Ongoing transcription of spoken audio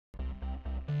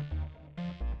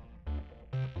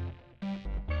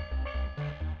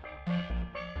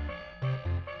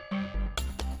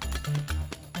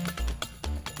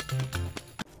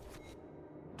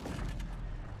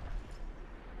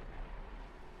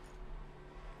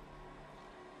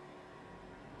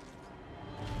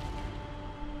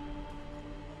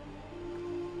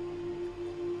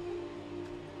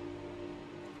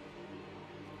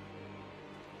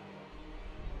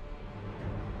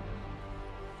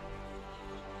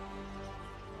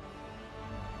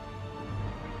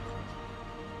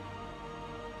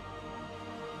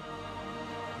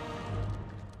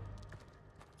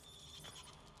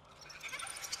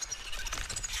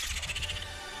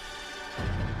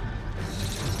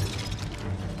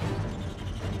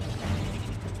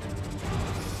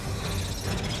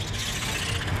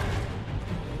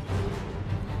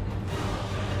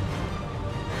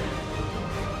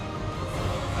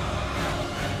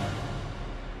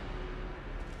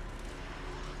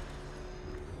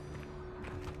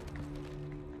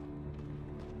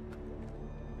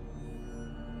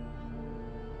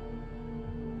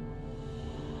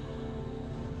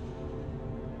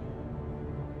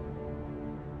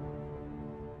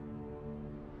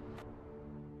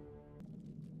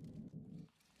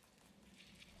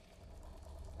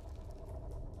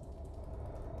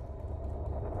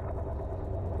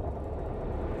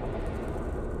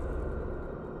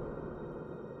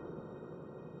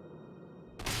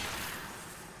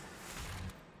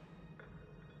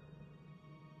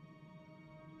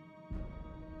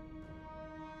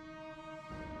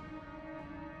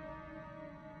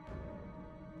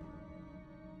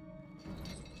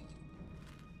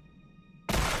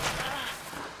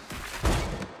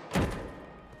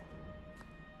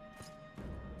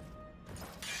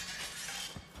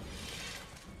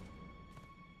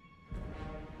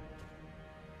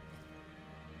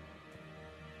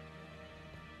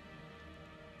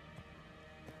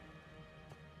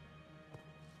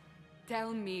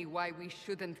Tell me why we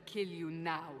shouldn't kill you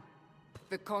now.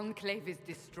 The Conclave is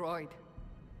destroyed.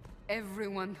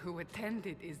 Everyone who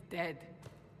attended is dead.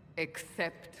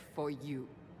 Except for you.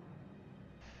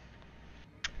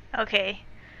 Okay.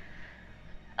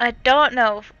 I don't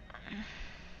know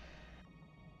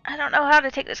how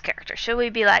to take this character. Should we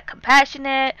be like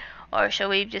compassionate, or should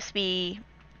we just be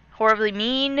horribly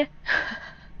mean?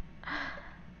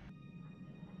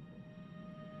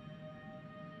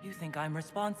 You think I'm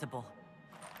responsible?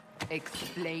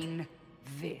 Explain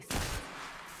this.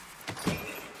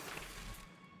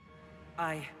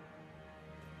 I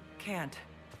can't.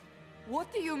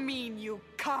 What do you mean you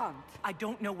can't? I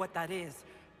don't know what that is,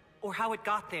 or how it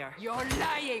got there. You're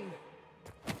lying!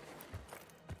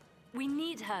 We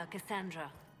need her,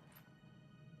 Cassandra.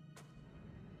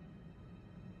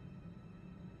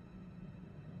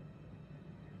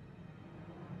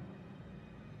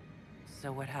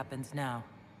 So what happens now?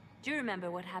 Do you remember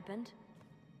what happened?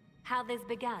 How this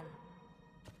began?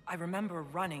 I remember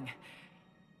running.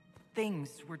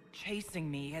 Things were chasing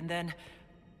me, and then...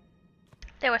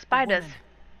 There were spiders.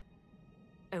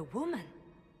 A woman?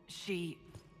 She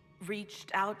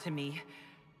reached out to me,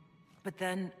 but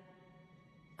then...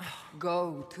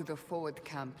 Go to the forward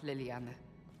camp, Liliana.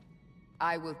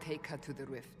 I will take her to the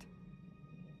rift.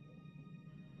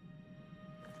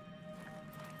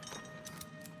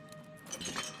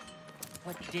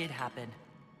 What did happen?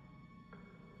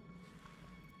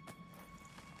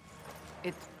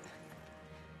 It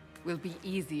will be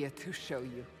easier to show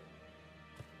you.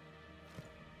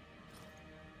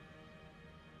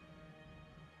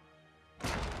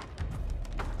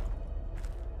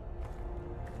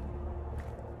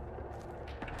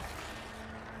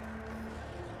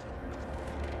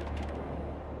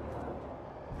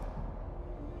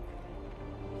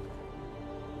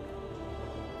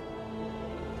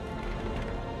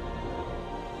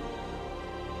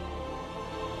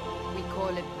 We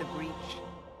call it the Breach.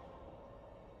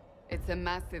 It's a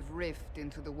massive rift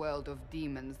into the world of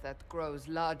demons that grows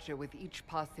larger with each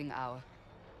passing hour.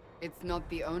 It's not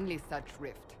the only such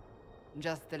rift,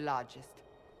 just the largest.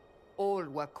 All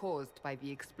were caused by the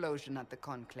explosion at the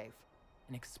Conclave.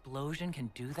 An explosion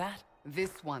can do that?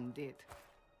 This one did.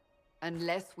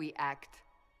 Unless we act,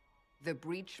 the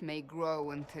breach may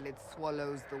grow until it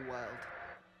swallows the world.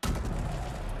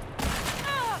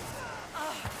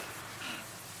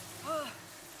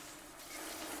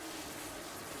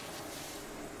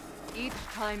 Each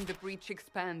time the breach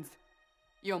expands,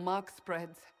 your mark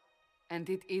spreads, and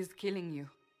it is killing you.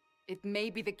 It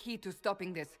may be the key to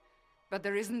stopping this, but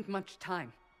there isn't much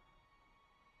time.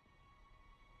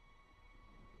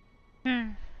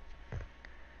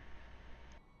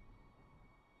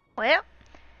 Well,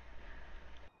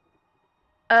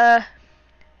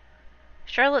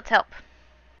 sure, let's help.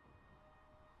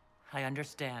 I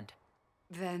understand.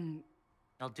 Then...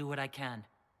 I'll do what I can.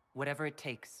 Whatever it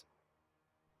takes.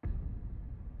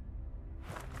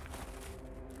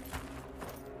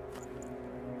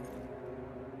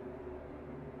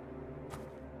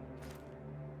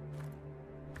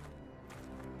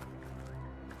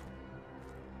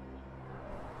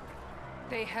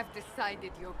 They have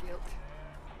decided your guilt.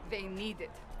 They need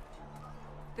it.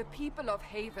 The people of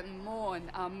Haven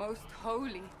mourn our most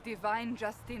holy, divine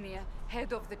Justinia,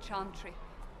 head of the Chantry.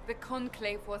 The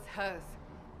Conclave was hers.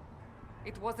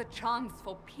 It was a chance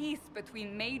for peace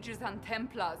between mages and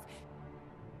Templars.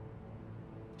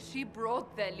 She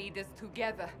brought their leaders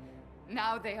together.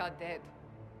 Now they are dead.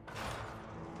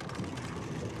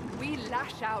 We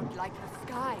lash out like the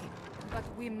sky, but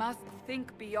we must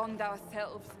think beyond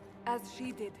ourselves, as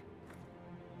she did.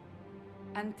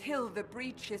 Until the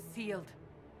breach is sealed.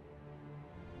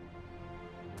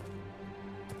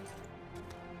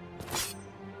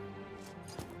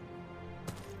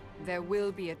 There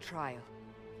will be a trial.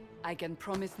 I can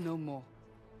promise no more.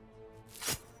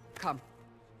 Come.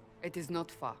 It is not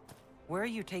far. Where are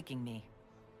you taking me?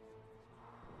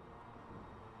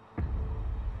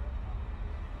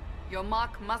 Your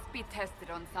mark must be tested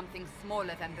on something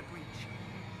smaller than the breach.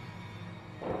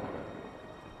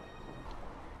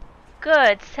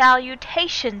 Good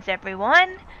salutations,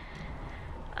 everyone.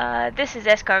 This is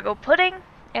Escargot Pudding,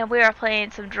 and we are playing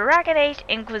some Dragon Age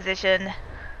Inquisition.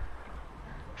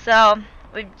 So,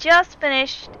 we've just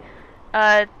finished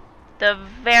the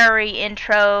very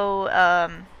intro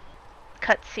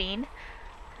cutscene.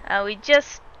 We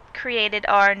just created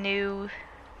our new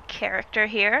character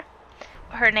here.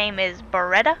 Her name is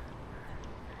Beretta.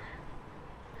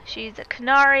 She's a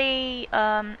Qunari,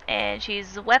 and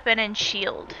she's a weapon and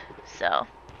shield. So,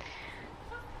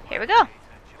 here we go.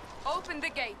 Open the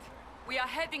gate. We are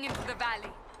heading into the valley.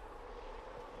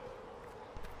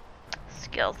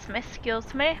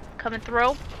 Skills me. Coming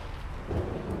through.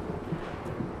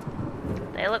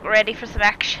 They look ready for some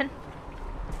action.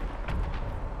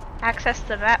 Access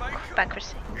the map.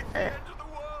 Bankruptcy.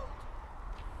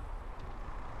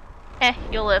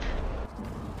 You'll live.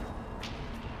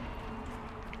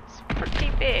 It's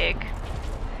pretty big.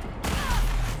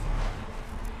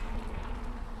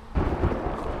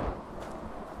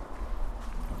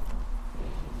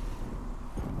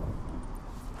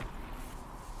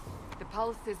 The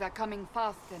pulses are coming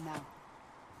faster now.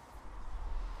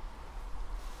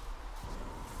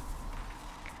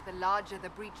 The larger the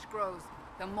breach grows,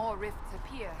 the more rifts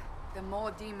appear, the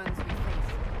more demons we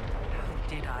face. How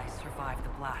did I survive the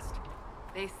blast?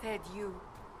 They said you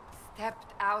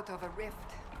stepped out of a rift,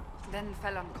 then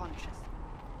fell unconscious.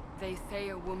 They say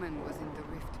a woman was in the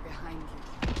rift behind you.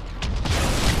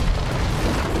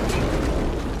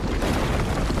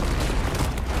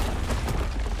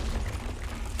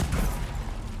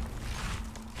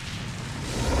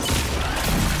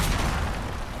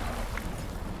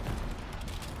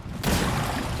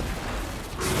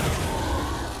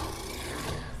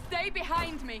 Stay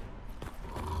behind me!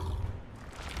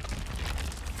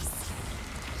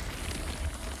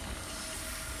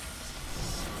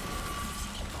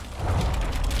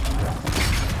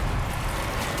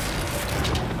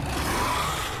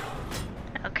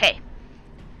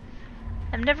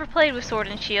 I've never played with Sword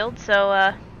and Shield,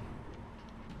 so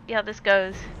see how this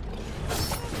goes.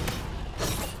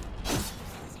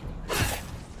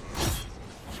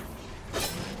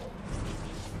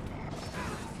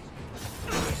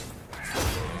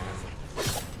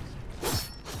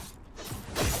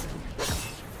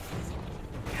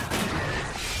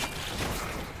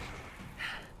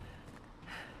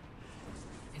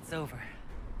 It's over.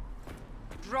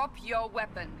 Drop your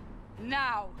weapon.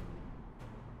 Now!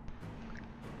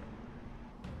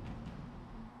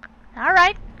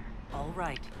 Alright.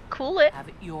 Alright. Cool it. Have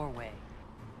it your way.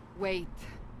 Wait.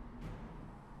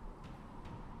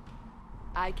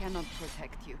 I cannot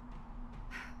protect you.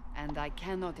 And I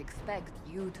cannot expect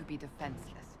you to be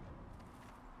defenseless.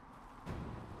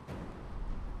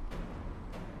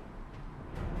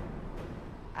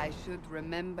 I should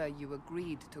remember you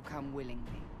agreed to come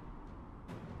willingly.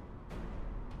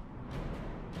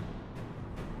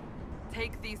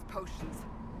 Take these potions.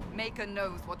 Maker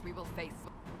knows what we will face.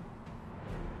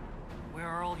 Where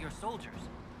are all your soldiers?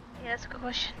 Yeah, that's a good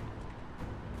question.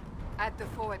 At the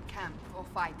forward camp or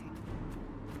fighting.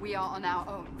 We are on our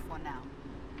own for now.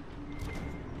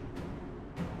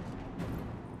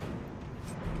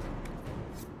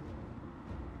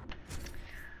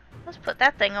 Let's put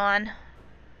that thing on.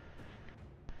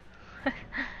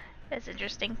 That's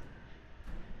interesting.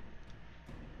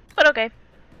 But okay.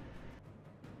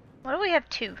 Why do we have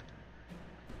two?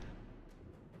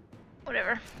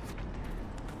 Whatever.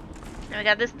 Now we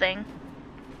got this thing.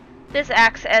 This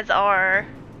acts as our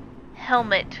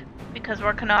helmet because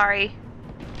we're Qunari.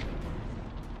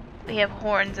 We have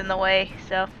horns in the way,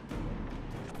 so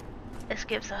this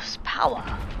gives us power.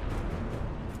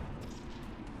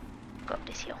 Go up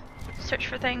this hill. Search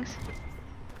for things.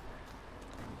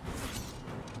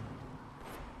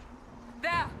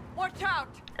 There! Watch out!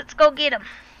 Let's go get them.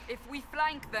 If we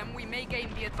flank them, we may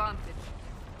gain the advantage.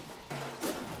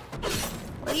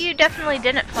 Well, you definitely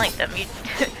didn't flank them. You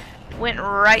went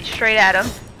right straight at them.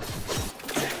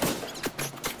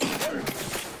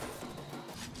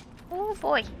 Oh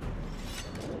boy.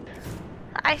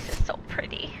 The ice is so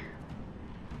pretty.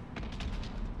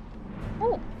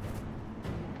 Ooh.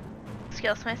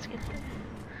 Skills, my skills.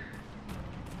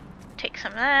 Take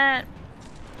some of that.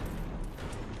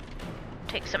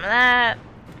 Take some of that.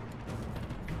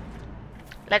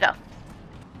 Let go.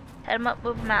 Head them up,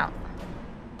 move them out.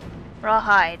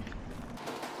 Rawhide.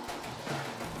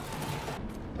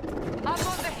 Up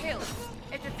on the hill.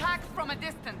 It attacks from a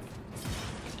distance.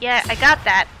 Yeah, I got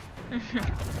that.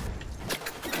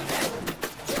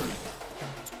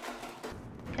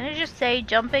 Can I just say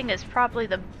jumping is probably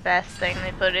the best thing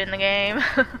they put in the game.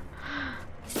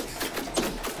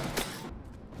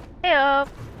 Hey up.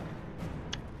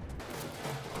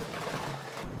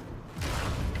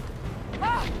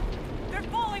 Ah! They're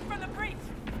falling from the breach!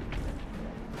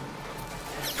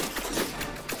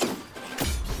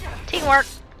 Teamwork.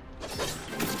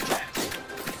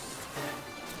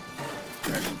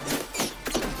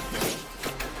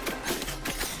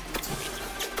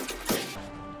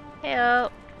 Hey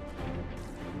up.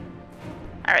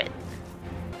 Alright.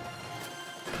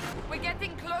 We're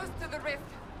getting close to the rift.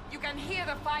 You can hear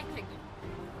the fighting.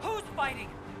 Who's fighting?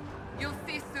 You'll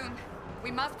see soon.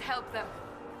 We must help them.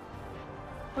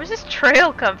 Where's this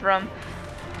trail come from?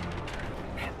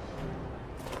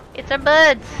 It's our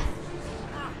buds.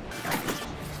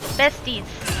 Besties.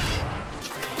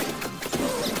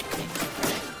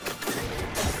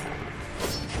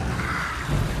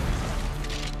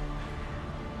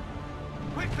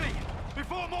 Quickly!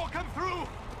 Before more come through!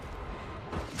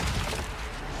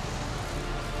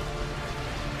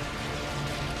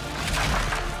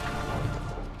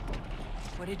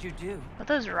 What did you do? Are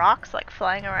those rocks like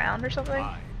flying around or something?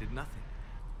 I did nothing.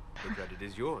 The credit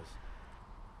is yours.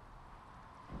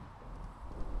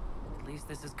 At least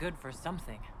this is good for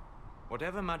something.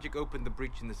 Whatever magic opened the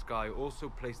breach in the sky also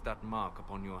placed that mark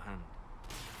upon your hand.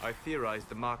 I theorized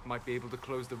the mark might be able to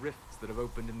close the rifts that have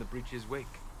opened in the breach's wake.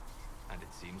 And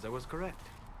it seems I was correct.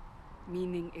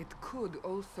 Meaning it could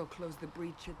also close the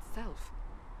breach itself.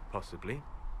 Possibly.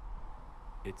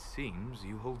 It seems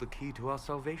you hold the key to our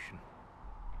salvation.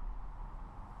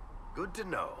 Good to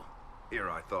know. Here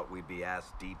I thought we'd be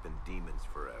ass-deep in demons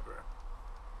forever.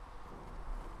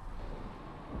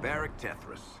 Varric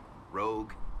Tethras,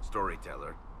 rogue,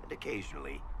 storyteller, and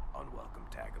occasionally unwelcome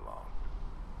tag-along.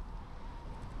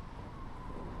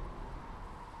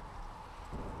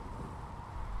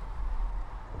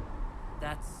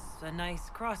 That's a nice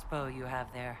crossbow you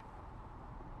have there.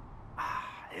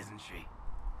 Ah, isn't she?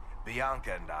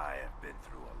 Bianca and I have been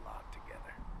through a lot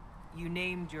together. You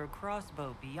named your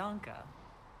crossbow Bianca.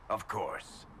 Of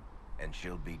course. And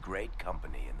she'll be great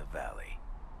company in the valley.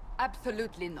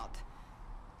 Absolutely not.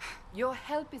 Your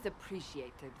help is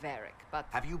appreciated, Varric, but...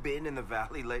 Have you been in the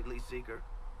valley lately, Seeker?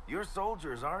 Your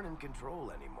soldiers aren't in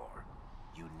control anymore.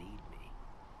 You need me.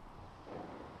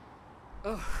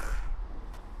 Ugh.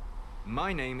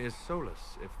 My name is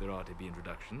Solus, if there are to be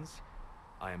introductions.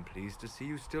 I am pleased to see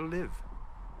you still live.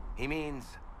 He means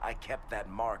I kept that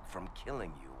mark from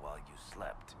killing you while you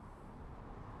slept.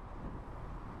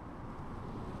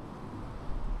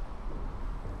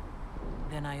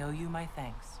 Then I owe you my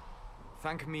thanks.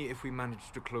 Thank me if we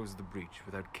manage to close the breach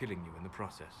without killing you in the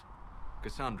process.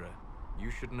 Cassandra,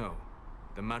 you should know,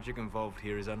 the magic involved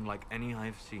here is unlike any I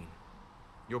have seen.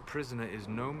 Your prisoner is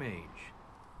no mage.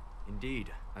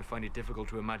 Indeed, I find it difficult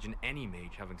to imagine any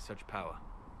mage having such power.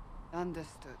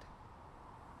 Understood.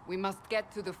 We must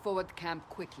get to the forward camp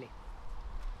quickly.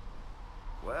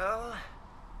 Well...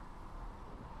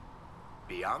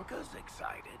 Bianca's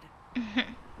excited.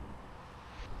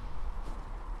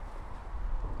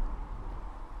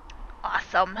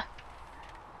 Awesome.